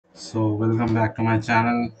So welcome back to my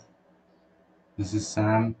channel. This is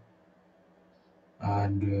Sam,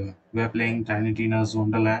 and we are playing Tiny Tina's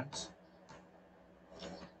Wonderlands.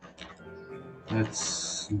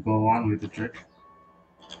 Let's go on with the trick.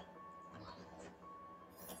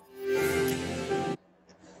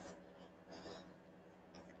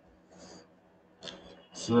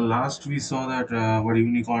 So last we saw that our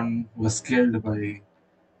unicorn was killed by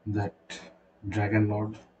that dragon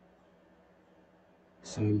lord.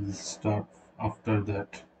 So we'll start after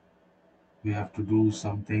that. We have to do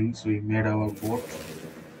some things. We made our boat.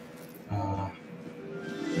 Uh,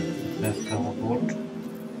 that's our boat.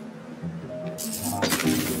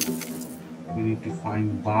 We need to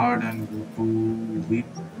find Bard and go to Whip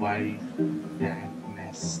by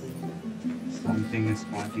Darkness. Something is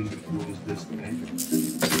pointing towards this way.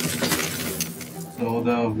 So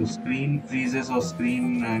the screen freezes or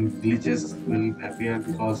screen glitches will appear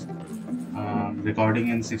because recording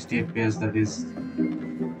in 60 fps, that is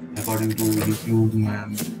according to YouTube,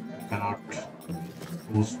 man, you cannot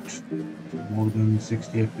post more than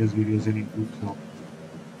 60 fps videos in YouTube. So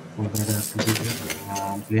for that I have to do it.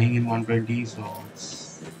 I'm playing in 120, so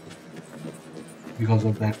it's because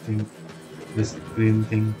of that thing, this screen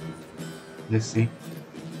thing. Let's see,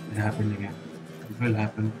 it happened again. It will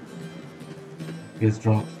happen. Case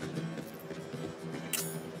drop.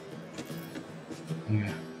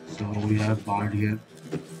 Yeah, so we have Bard here.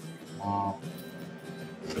 Uh,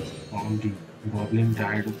 Bounty. Goblin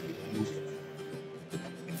tired of most.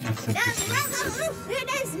 The revolution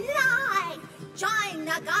is nigh! Join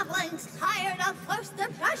the goblins tired of forced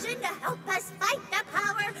oppression to help us fight the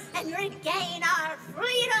power and regain our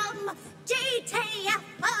freedom!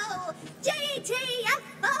 GTFO!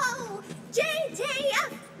 GTFO!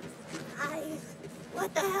 GTF!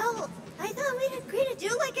 What the hell? I thought we'd agree to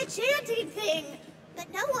do like a chanting thing,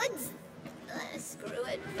 but no one's... screw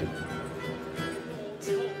it.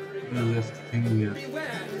 Well, that's the thing here.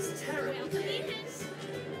 Beware this terrible thing.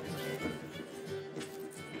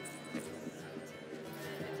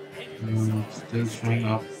 Still showing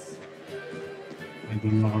up. I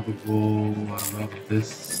don't know how to go out of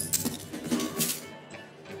this.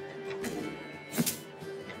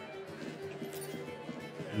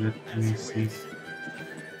 Let me see.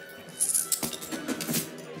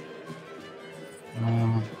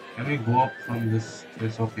 Can we go up from this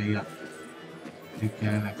place? Okay, yeah. We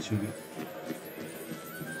can actually.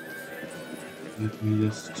 Let me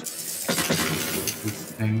just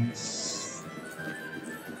these things.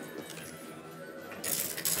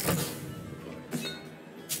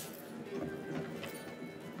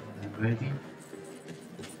 Alrighty.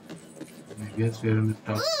 I guess we're on the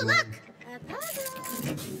top Ooh, floor. look! A puzzle!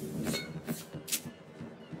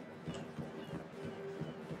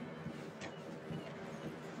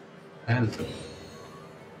 Health.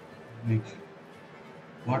 Make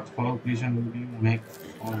what foul creation will you make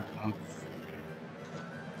all of?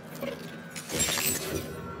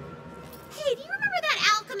 Hey, do you remember that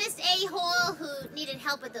alchemist a-hole who needed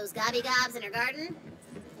help with those gobby gobs in her garden?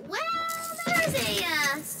 Well, there's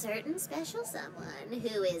a certain special someone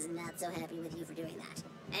who is not so happy with you for doing that.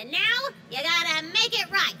 And now, you gotta make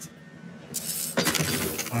it right.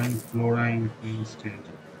 Find fluorine instead.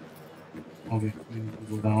 Okay, we need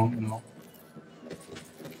to go down now.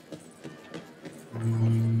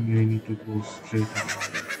 We need to go straight up.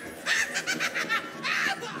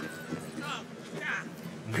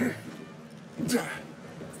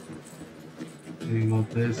 We got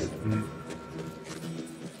this.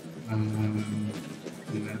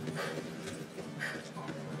 Yeah.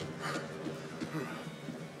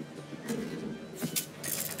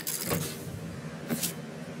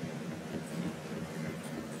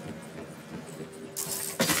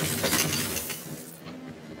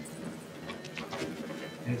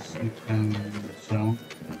 Yes, we can jump.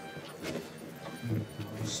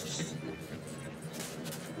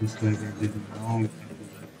 Just like I did now, we can do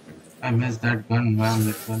that. I missed that gun, man.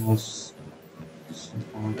 That gun was so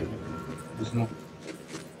powerful. There's no.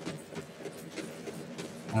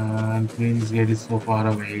 And Queen's Gate is so far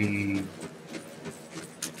away.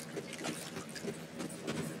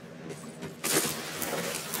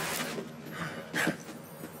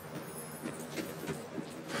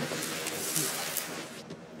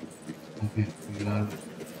 Okay, we are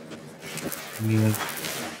near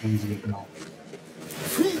Queen's Gate now.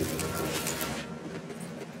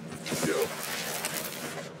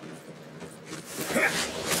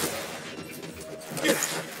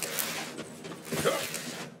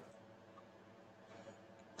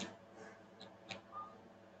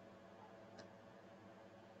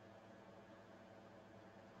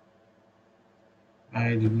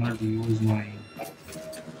 I did not use my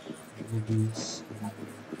Movies.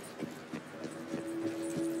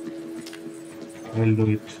 We'll do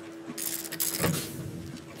it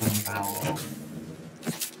from now.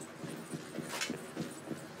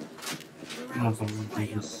 Not going to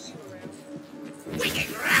do this. We get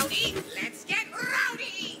rowdy! Let's get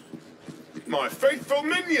rowdy! My faithful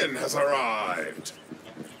minion has arrived!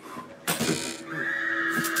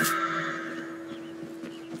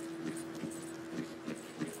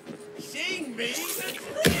 Seeing me?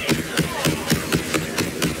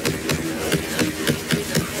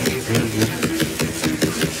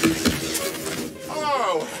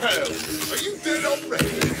 Oh, hell! Are you dead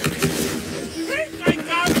already? I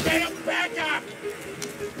gotta get him back up!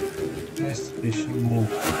 Nice special move.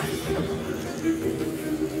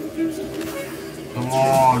 Come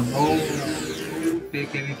on, no! Don't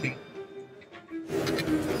take anything.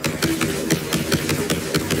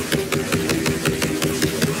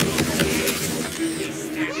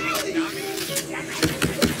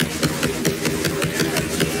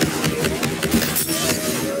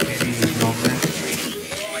 Any problem?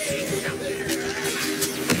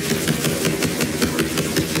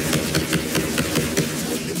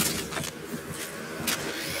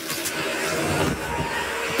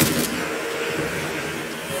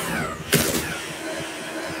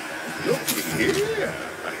 Looky here!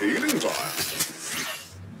 A healing vial.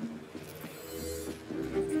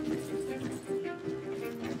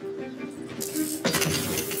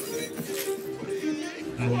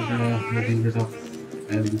 And getting rid of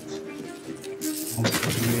health.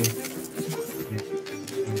 Hopefully,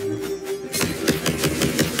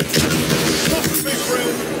 Trust me,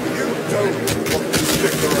 friend, you don't want to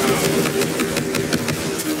stick around.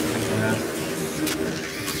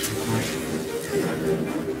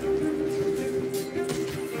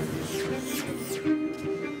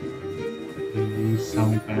 we need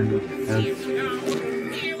some kind of help.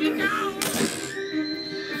 Here we go!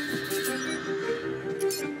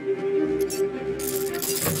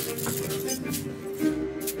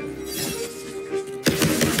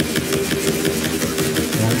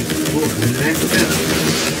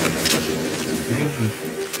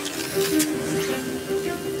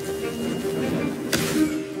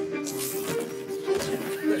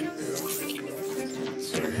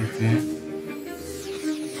 Okay.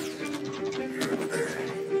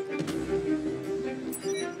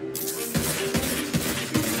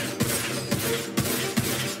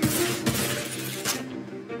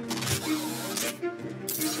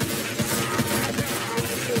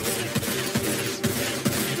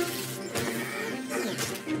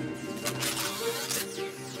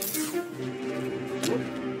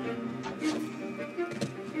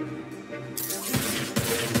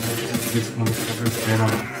 This motherfucker's dead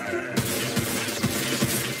on.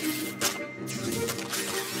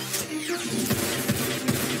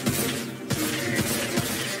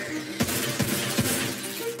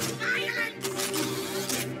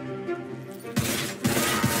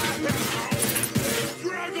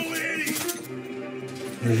 Struggle, Eddie!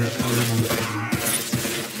 There's a other motherfucker.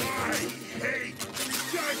 I hate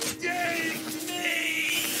sustaining me!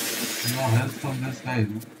 No help from this guy,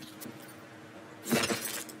 no?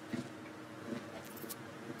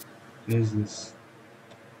 What is this?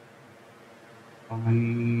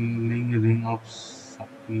 Commonly ring of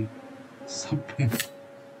something.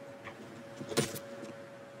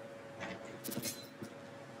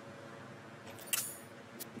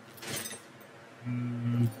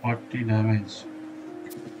 40 damage.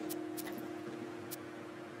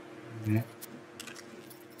 Okay.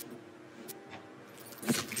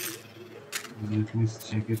 Let me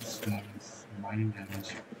check its damage. Mine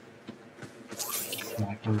damage.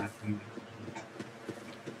 Sniper rifle.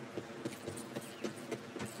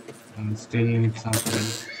 And still need some help.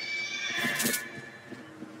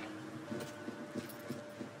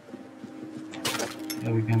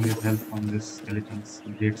 Yeah, we can get help from this skeletons,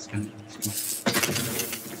 great skeletons too.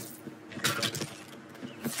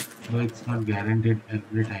 Though it's not guaranteed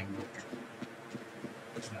every time.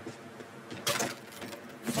 But yeah.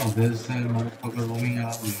 Oh, there's a motherfucker roaming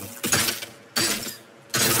around here.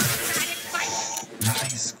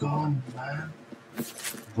 Nice gun, man.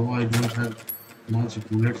 Though I don't have much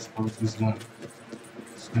bullets for this gun.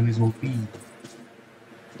 This gun is OP.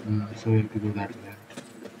 So we have to go that way.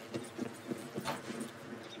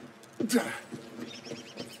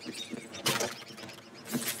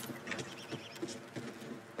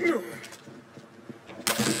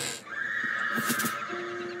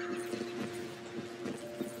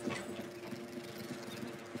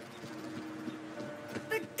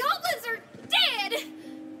 The goblins are dead!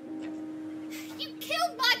 You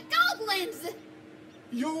killed my goblins!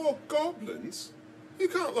 Your goblins? You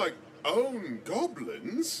can't, like, own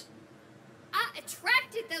goblins? I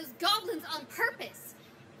attracted those goblins on purpose.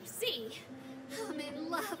 You see, I'm in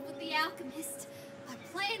love with the alchemist. Our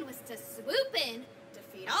plan was to swoop in,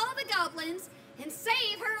 defeat all the goblins, and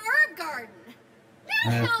save her herb garden.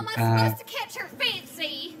 Now how am I supposed to catch her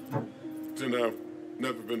fancy? Dunno.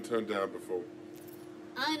 Never been turned down before.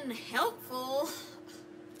 Unhelpful.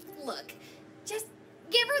 Look, just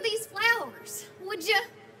give her these flowers, would you?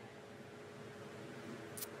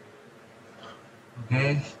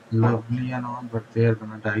 Okay, lovely and all, but they're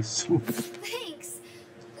gonna die soon. Thanks.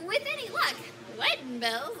 With any luck, wedding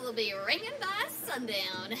bells will be ringing by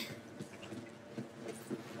sundown.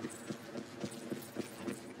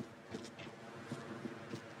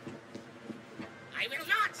 I will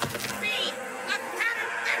not be a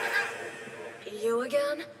pattern. You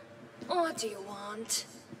again? What do you want?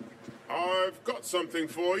 I've got something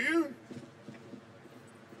for you.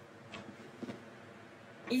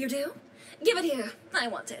 You do? Give it here. I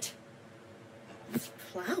want it.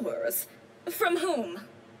 Flowers? From whom?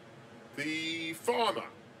 The farmer.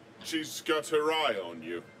 She's got her eye on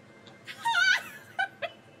you.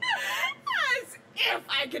 As if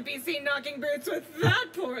I could be seen knocking boots with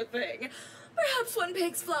that poor thing. Perhaps when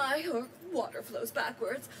pigs fly, or water flows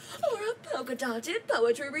backwards, or a polka-dotted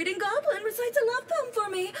poetry-reading goblin recites a love poem for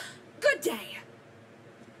me. Good day.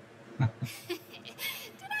 Did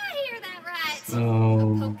I hear that right? So,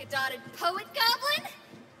 A polka-dotted poet goblin?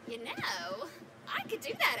 You know, I could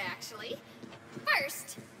do that actually.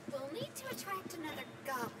 First, we'll need to attract another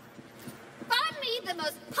goblin. Find me the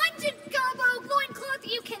most pungent gobbo loincloth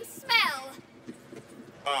you can smell.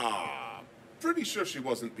 Ah, pretty sure she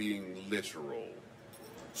wasn't being literal.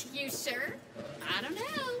 You sure? I don't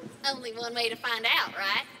know. Only one way to find out,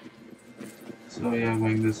 right? so yeah,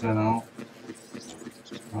 going this way now.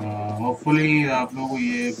 Hopefully आप लोगों को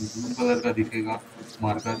ये blue colour का दिखेगा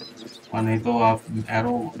marker, और नहीं तो आप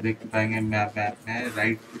एरो देख पाएंगे मैप में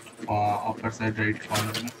right upper side right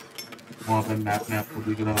corner में, वहाँ पे मैप में आपको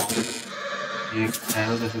दिख रहा होगा ये एक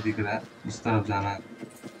एरो जैसे दिख रहा है, उस तरफ जाना है।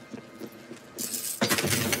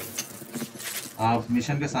 आप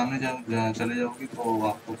मिशन के सामने चले जाओगे तो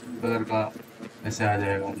आपको ब्लू कलर का ऐसे आ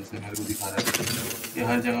जाएगा जैसे मेरे को दिखा रहा है। ये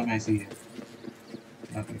हर जगह में ऐसे ही है,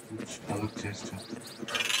 बाकी कुछ अलग चेस्ट है।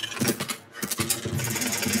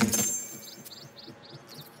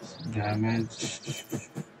 डैमेज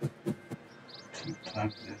ठीक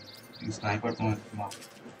ठाक है। स्नाइपर तो मैं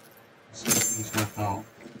यूज करता हूँ।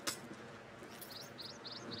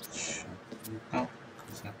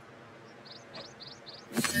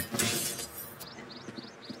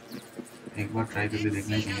 एक बार ट्राई करके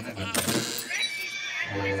देखना चाहिए ना।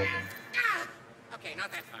 Okay, not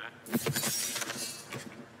that far.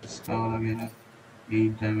 इसका वाला भी है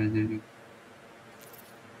 8 डैमेज है,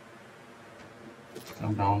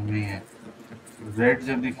 सब डाउन में ही है। रेड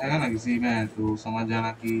जब दिखाएगा ना किसी में तो समझ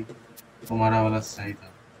जाना कि तुम्हारा वाला सही था।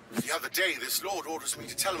 The other day, this lord orders me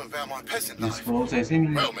to tell him about my peasant इस life. रोल ऐसे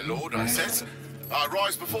ही Well, my lord, I says, I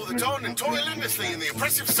rise before the dawn and toil endlessly in the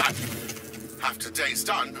oppressive sun. After day's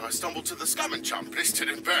done, I stumble to the scum and chum, blistered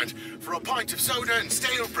and burnt, for a pint of soda and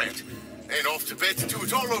stale bread. And off to bed to do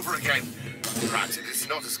it all over again. Granted, it's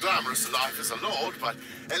not as glamorous a life as a lord, but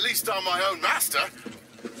at least I'm my own master.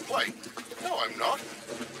 Wait, no, I'm not.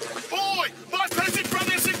 Boy, my peasant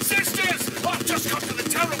brothers and sisters! I've just come to the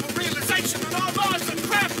terrible realization that our lives are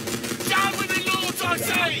crap! Down with the lords, I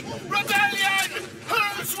say! Rebellion!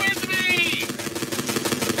 Who's with me?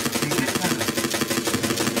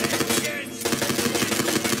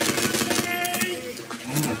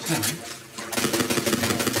 अच्छा है।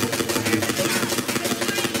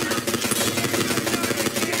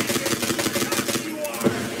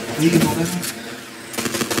 ये model है।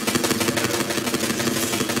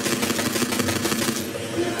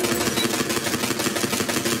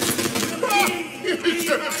 You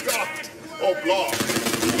should have stopped! Oh, blah.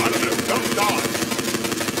 I don't know, don't die.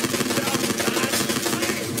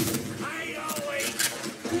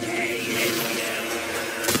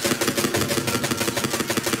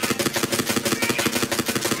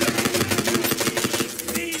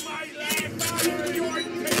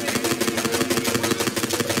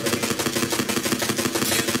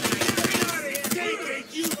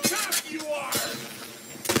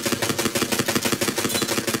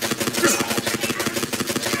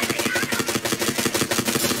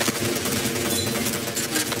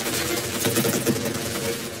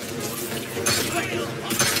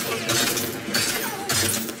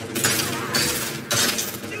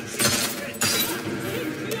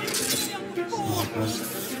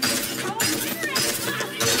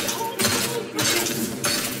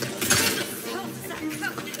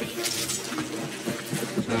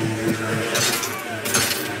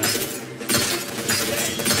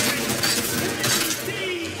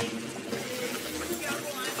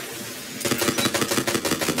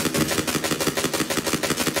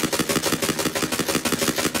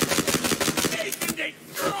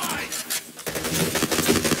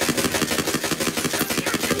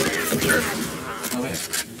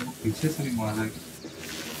 पीछे से भी मारा है।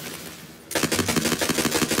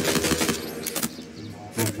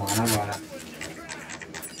 फिर 12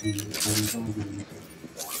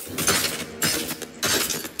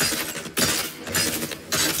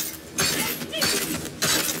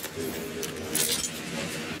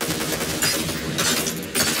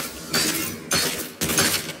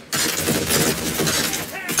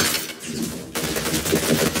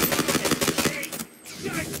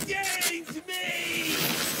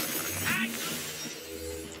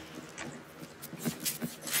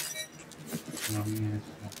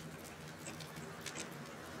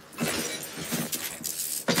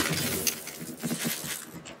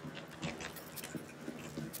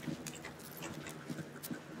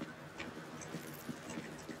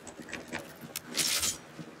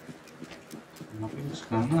 कुछ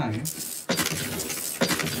करना है,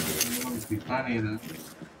 दिखा नहीं रहा।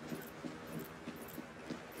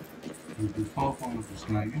 दिखाओ कौन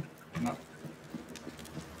घुसना है ना।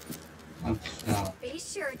 अच्छा Be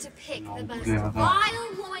sure to pick the most Yeah, vile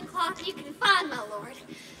loincloth you can find, my lord.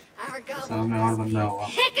 Our सामने और goblin बंदा होगा।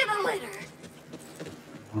 is pick of the litter.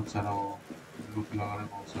 बहुत सारा वो लुक लगा रहा है,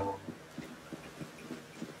 बहुत सारा।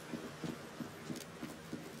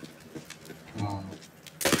 हाँ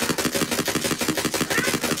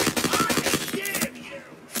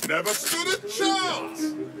Never stood a chance!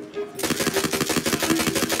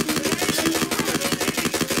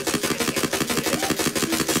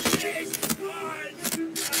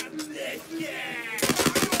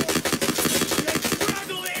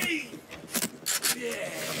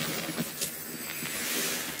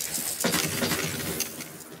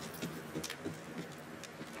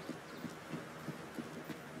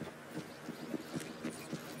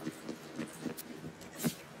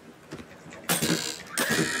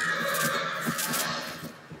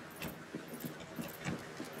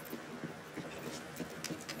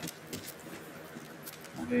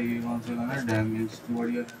 ये कौन सा गाना है? डैमेज तो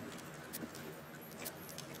बढ़िया है।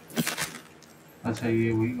 अच्छा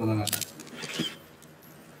ये वही वाला गाना है।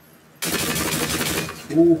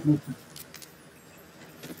 ओह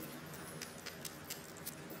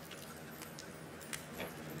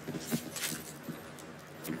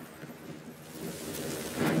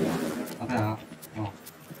अबे हाँ हाँ।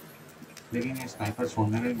 लेकिन ये स्नाइपर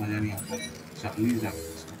छोड़ने का ही मजा नहीं आता। 40 डैमेज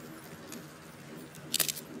इसका।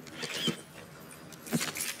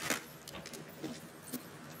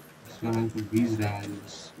 तो 20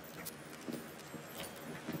 डैमेज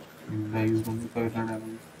इस बंदे का इतना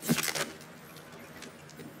डैमेज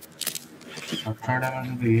 18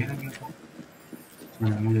 डैमेज तो ये लगे तो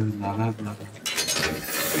डैमेज ज़्यादा पड़ा था।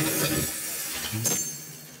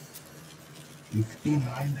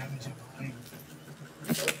 59 डैमेज है भाई।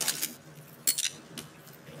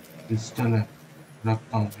 पिस्टल है,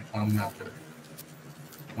 रखता हूँ काम में आता है।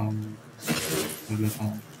 काम कर लेता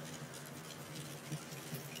हूँ।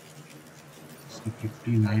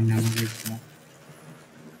 59 डैमेज है इसका।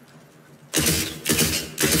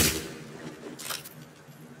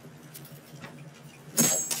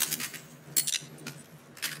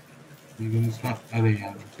 लेकिन इसका अरे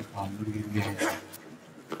यार अंदर गिर गया है।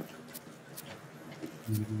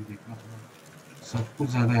 देखना सब कुछ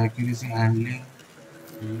ज़्यादा एक्यूरेसी, हैंडलिंग,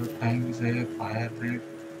 टाइम भी सही है, फायर रेट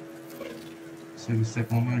सिर्फ इससे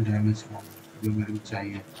कम है, डैमेज कम जो मेरे को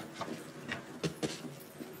चाहिए।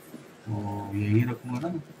 तो यही रखूँगा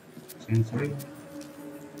ना, चेंज होगा।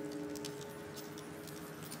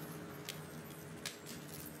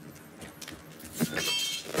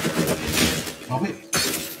 अबे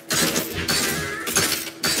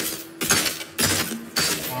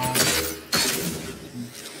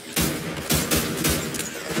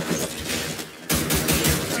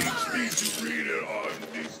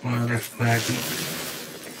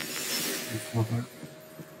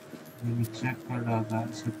चेक कर डालता है,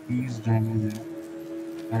 इसका 30 डैमेज है,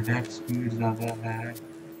 अटैक स्पीड ज़्यादा है,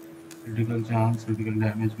 क्रिटिकल चांस, क्रिटिकल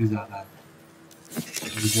डैमेज भी ज़्यादा है।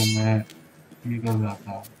 जो मैं ये कर रहा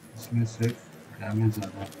था इसमें सिर्फ डैमेज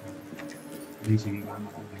ज़्यादा है। नहीं चाहिए गाना।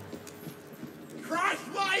 Cross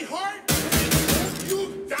my heart, you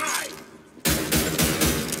die!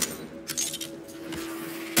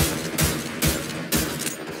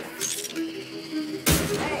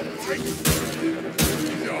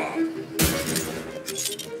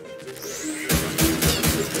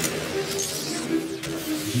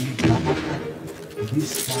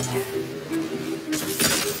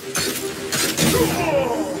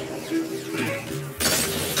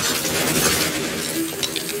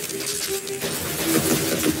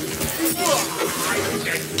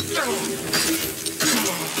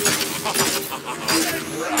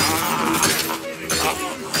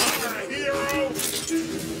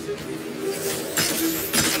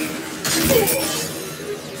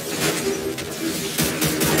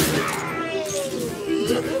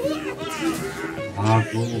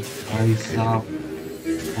 भागो भाई साहब,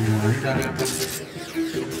 हमारी डालेगा।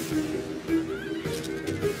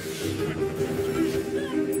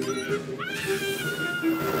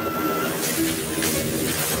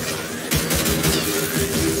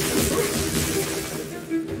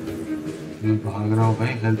 मैं भाग रहा हूँ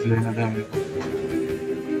भाई, हेल्थ लेना था मेरे को।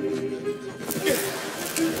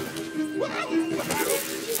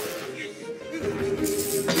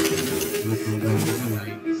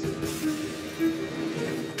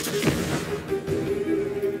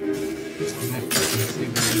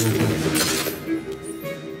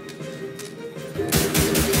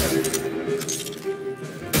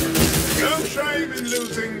 No shame in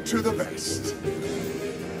losing to the best.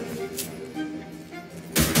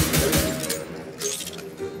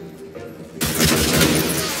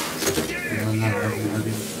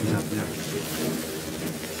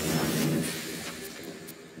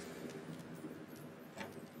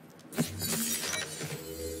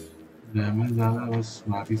 Damage ज्यादा, बस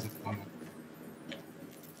मार ही सकता हूँ।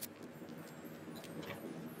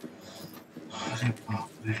 अरे बाप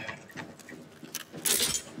रे,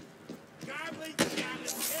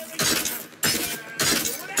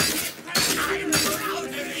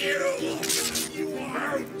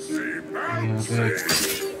 यहाँ पे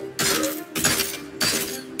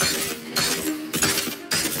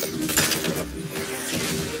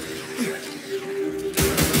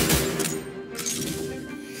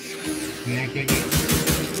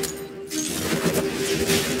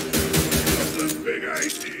Big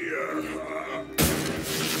idea.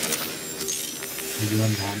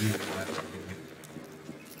 जीवन धारने वाला है।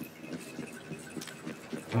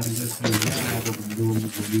 और इधर से यहाँ पे बंदूक में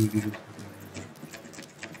गोली भी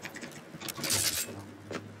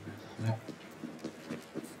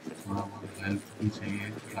थोड़ा बहुत हेल्प भी चाहिए।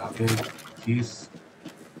 यहाँ पे चीज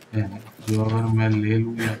है जो अगर मैं ले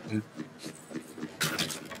लूँ या फिर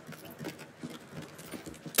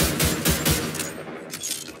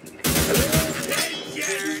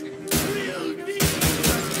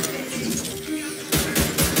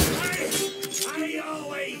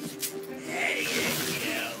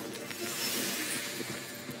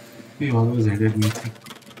he always hated me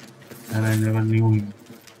and I never knew him.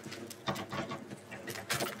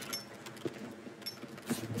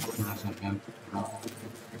 थोड़ा सा हेल्प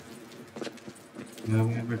मेरे को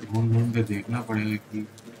यहाँ पे ढूंढ के देखना पड़ेगा कि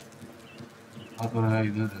आ तो रहा है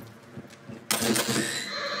इधर है।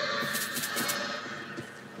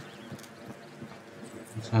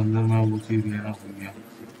 अच्छा अंदर मैं वो चीज लेना भूल गया।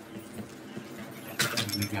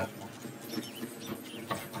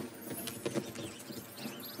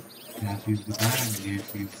 क्या चीज बताएं, ये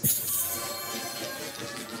चीज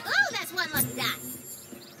Oh, that's one lucky dot.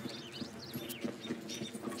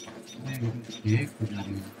 एक बता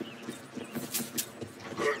रही है।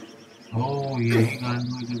 ओह यही गान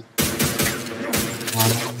में जो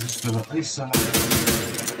अरे साला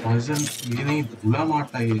पॉइजन ये नहीं धूला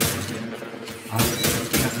मारता ये। आप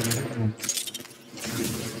क्या कर रहे हो?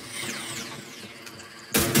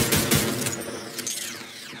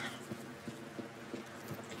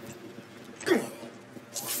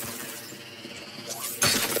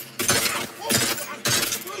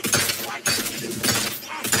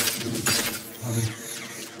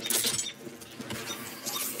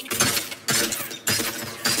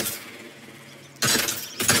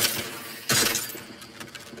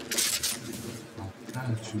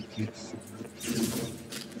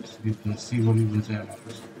 सी वाली बचा है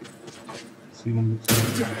वापस सी वाली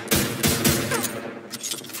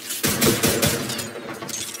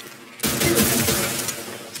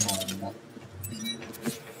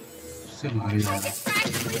से भारी जा रहा है।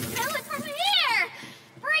 Throw it from here.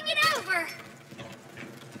 Bring it over.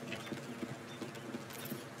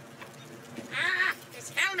 Ah, this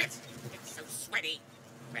helmet! It's so sweaty.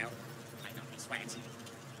 Well, might not be sweat.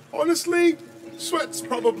 Honestly, sweat's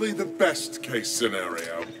probably the best case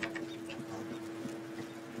scenario.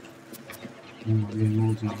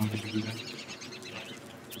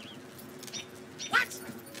 What?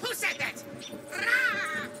 Who said that?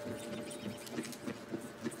 Rah!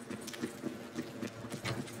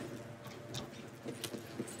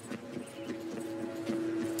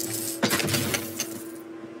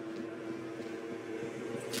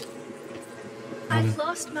 I've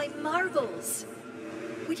lost my marbles.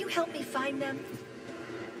 Would you help me find them?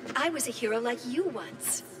 I was a hero like you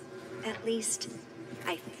once. At least,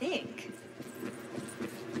 I think.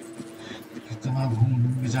 कितना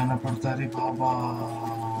घूम भी जाना पड़ता रे बाबा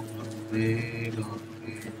रे रे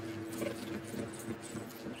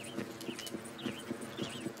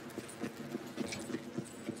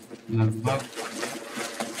लगभग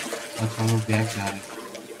अच्छा लोग बैग जा रहे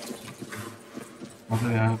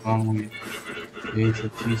मतलब यहाँ काम हो गया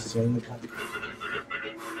 130 चल था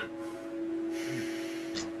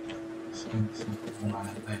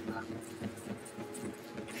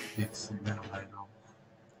एक सेकंड भाई ना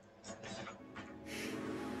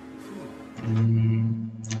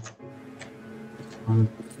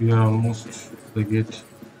we are almost the gate.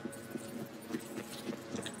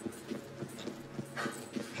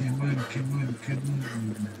 Come on.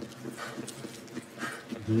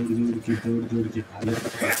 दूर की हालत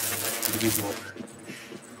बहुत है.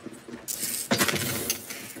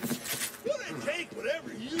 Take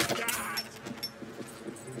whatever you got.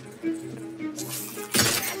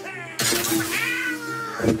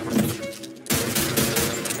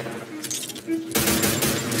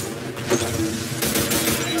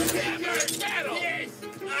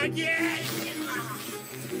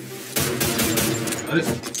 अरे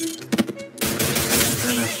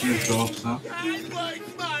drops, huh?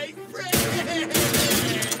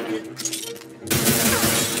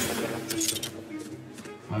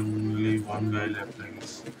 Only one guy left, I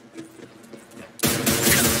guess.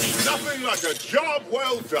 Nothing like a job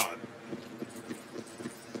well done.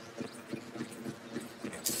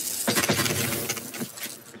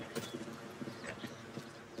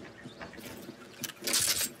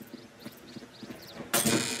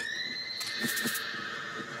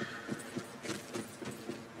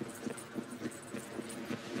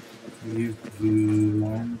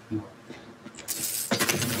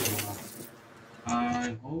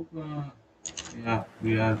 I hope, yeah,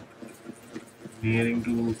 we are nearing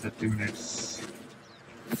to 30 minutes.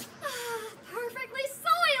 Perfectly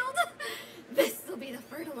soiled! This will be the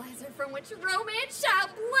fertilizer from which romance shall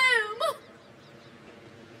bloom!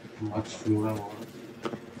 Much flora war.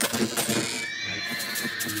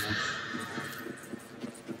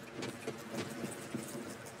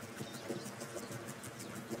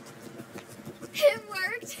 It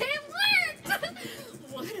worked! It worked!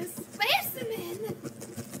 What a specimen!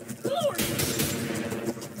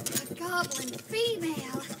 A goblin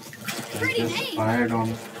female. Pretty name. Fired on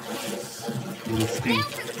the Now sting.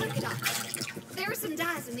 for the polka dots. There were some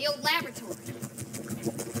dyes in the old laboratory.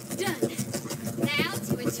 Done. Now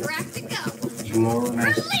to interact the goblin.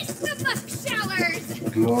 Glorness. Release the buck showers!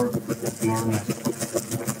 Glorness.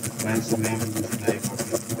 Nice name in this life.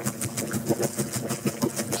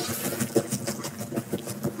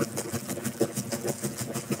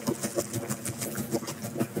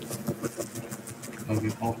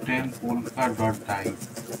 Okay, obtain polka dot dye.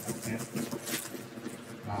 Okay.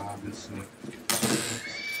 This way.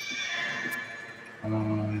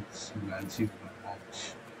 It's magic match.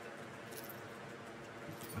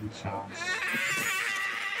 One chance.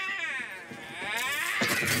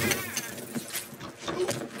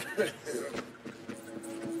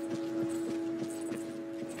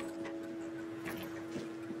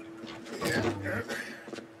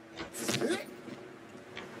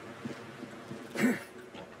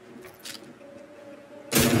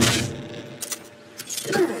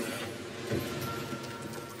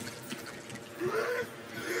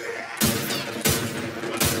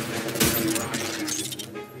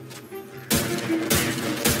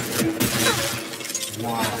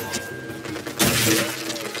 Wow.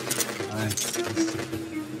 Nice.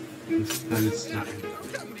 This guy is starting.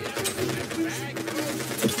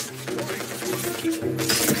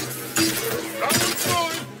 That was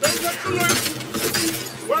fine. Don't get the loot.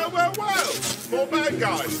 Well. More bad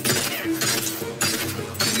guys.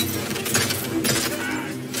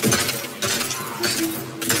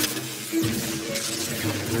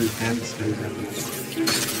 Very tense, very tense.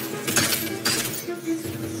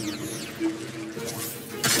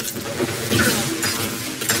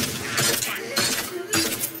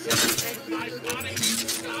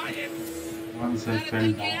 Once I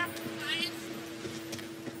fell down.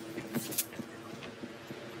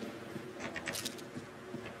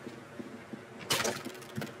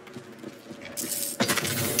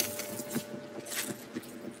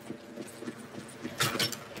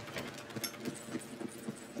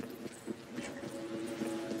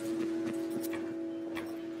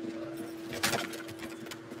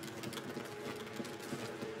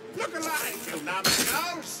 Look alive, you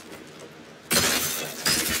numbskulls.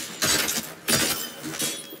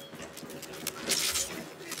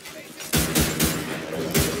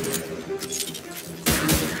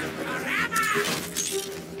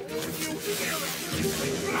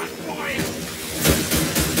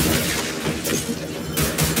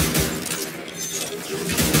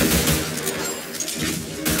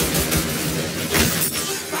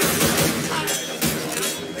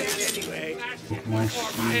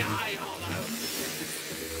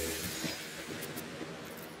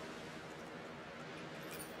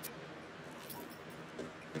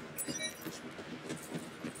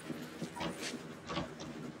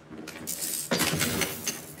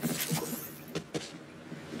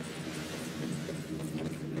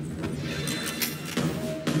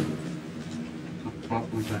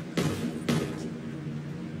 Okay.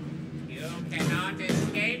 You cannot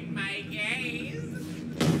escape my gaze.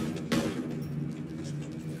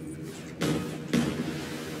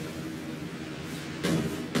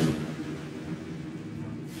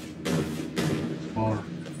 For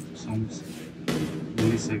some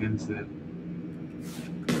milliseconds there.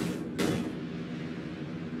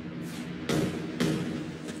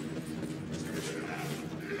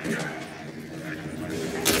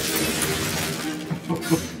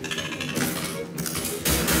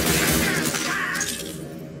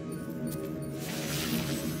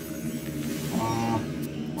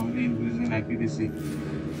 Only increasing accuracy.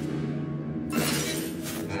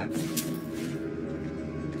 Okay.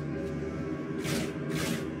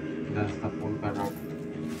 That's the polka dot.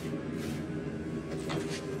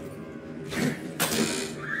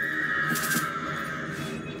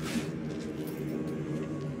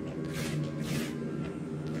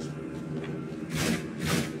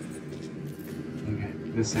 Okay,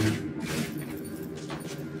 this second.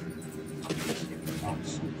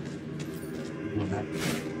 Awesome. Do that.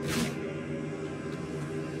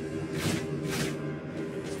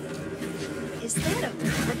 Is that a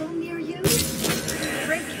marble near you?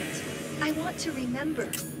 Break it. I want to remember.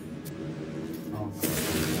 Oh,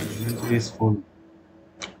 inventory is full.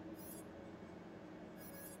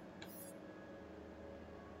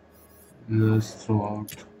 Just throw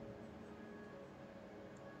out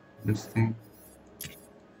this thing.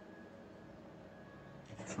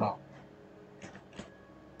 Drop.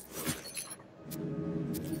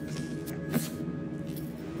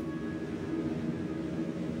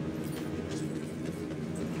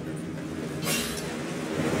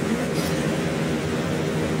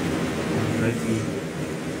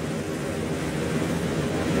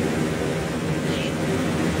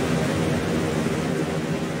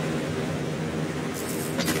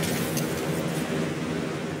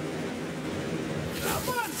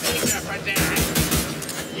 Someone take her for that.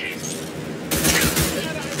 Yes.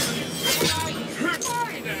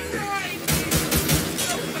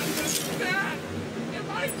 Am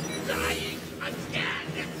I dying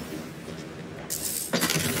again?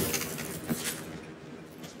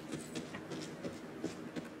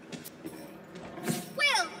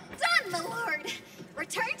 Well done, my lord.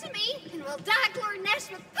 Return to me, and we'll dye your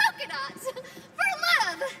nest with polka dots for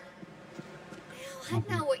love. Now I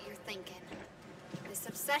know what you're thinking. This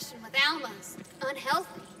obsession with Alma's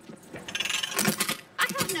unhealthy. I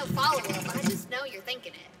have no follow-up. I just know you're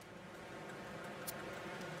thinking it.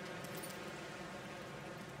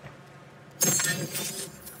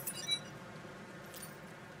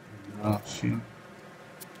 Oh shit.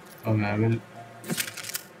 Okay, I will.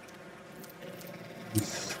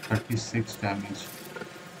 It's 36 damage.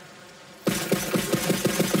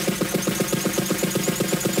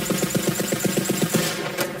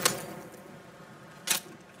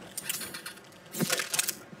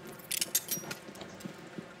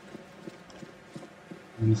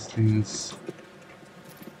 This thing is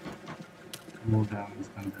more damage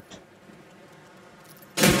than that.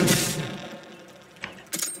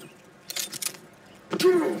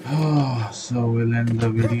 So we'll end the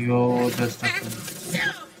video just after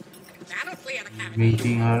That'll clear the cavity.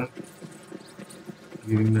 meeting her,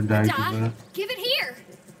 giving the die to her. Dye, give it here.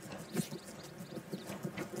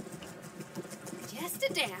 Just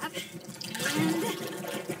a dab. And...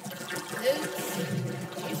 oops.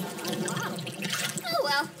 Oh, wow. Oh,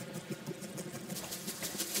 well.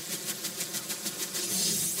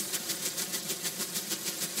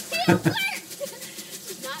 It worked!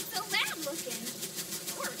 Not so bad looking.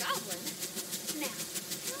 Or a goblin. Now,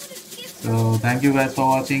 how to get So thank you guys for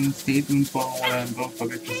watching. Stay tuned for more and don't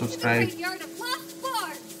forget to head to the subscribe. graveyard of lost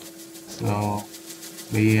barns. So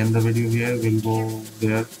we end the video here. We'll go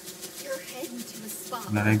there You're heading to a spot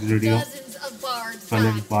in the where next video. dozens of bards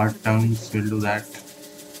Collect died part from the tongues. We'll do that.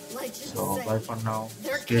 legends So say bye for now.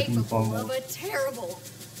 they're Stay tuned for capable more. of a terrible,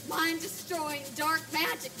 mind-destroying dark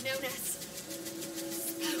magic known as